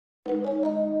Hey.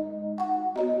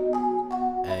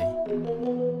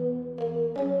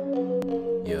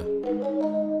 Yeah.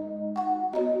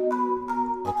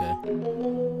 Okay.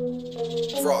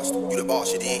 Frost, you the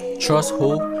boss, you dig? Trust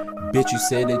who? Bitch, you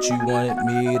said that you wanted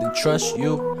me to trust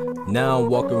you. Now I'm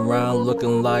walking around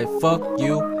looking like fuck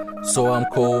you. So I'm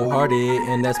cold-hearted,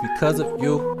 and that's because of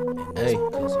you. Hey,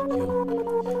 because of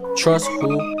you. Trust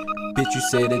who? Bitch, you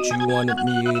said that you wanted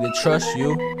me to trust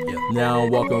you. Now I'm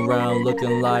walking around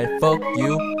looking like fuck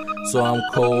you. So I'm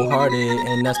cold-hearted,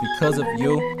 and that's because of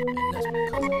you. And that's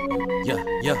because of you.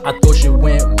 Yeah. I thought shit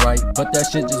went right, but that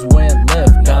shit just went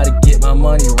left. Gotta get my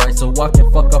money right so I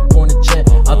can fuck up on the jet.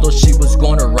 I thought she was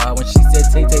gonna ride when she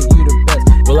said, Tay, you the best.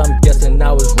 Well, I'm guessing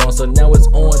I was wrong, so now it's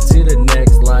on to the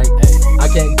next. Like, I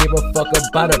can't give a fuck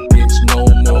about a bitch no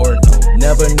more.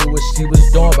 Never knew what she was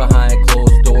doing behind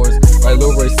closed doors. Like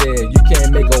Lil Ray said, you can't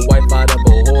make a wife out of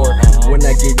a whore. When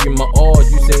I gave you my all,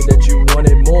 you say that you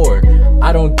wanted more.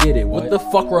 I don't get it, what the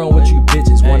fuck wrong with you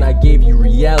bitches? When I gave you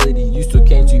reality, you still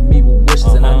came to me with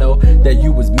wishes. And I know that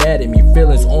you was mad at me,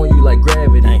 feelings on you like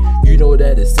gravity. You know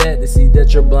that it's sad to see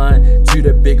that you're blind to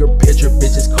the bigger picture.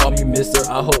 Bitches call me mister,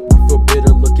 I hope you feel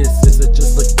bitter. Look at sister,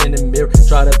 just look in the mirror,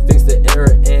 try to fix the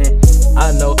error. And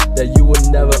I know that you would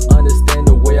never understand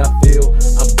the way I feel.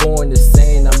 I'm going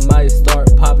insane, I might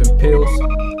start popping pills.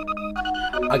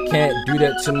 I can't do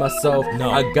that to myself,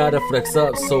 I gotta flex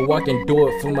up so I can do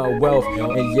it for my wealth.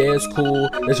 And yeah, it's cool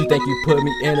that you think you put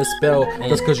me in a spell.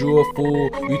 That's cause you a fool,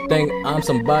 you think I'm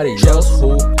somebody else.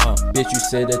 Fool, bitch, you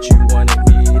said that you wanted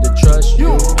me to trust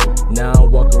you. Now I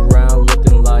walk around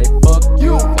looking like fuck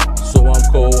you. So I'm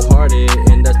cold-hearted,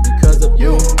 and that's because of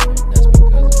you. That's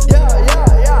because of you.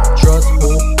 Trust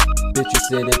who? Bitch, you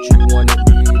said that you wanted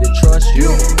me to trust you.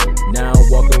 Now I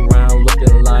walk around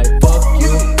looking like fuck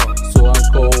you. So I'm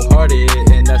cold-hearted,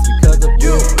 and that's because of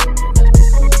you.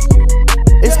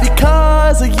 It's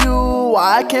because of you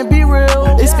I can't be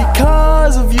real. It's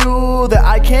because of you that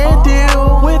I can't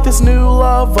deal with this new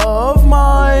love of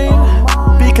mine.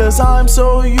 Because I'm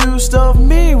so used to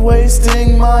me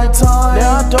wasting my time.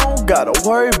 Now I don't gotta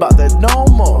worry about that no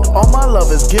more. All my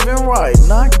love is given right,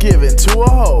 not given to a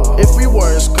hoe. If we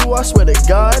were in school, I swear to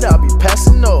God, I'd be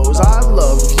passing those. I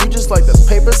love you just like the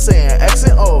paper saying X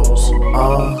and O's.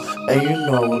 And you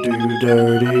know we'll do you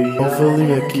dirty.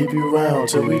 Hopefully I keep you round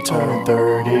till we turn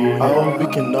 30. I hope we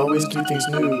can always keep things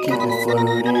new, keep it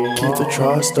flirty. Keep the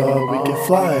trust up, we can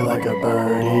fly like a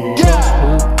birdie.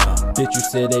 Bitch, you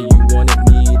said that you wanted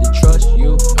me to trust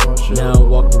you. Now I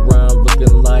walk around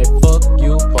looking like fuck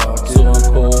you. So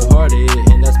I'm cold-hearted,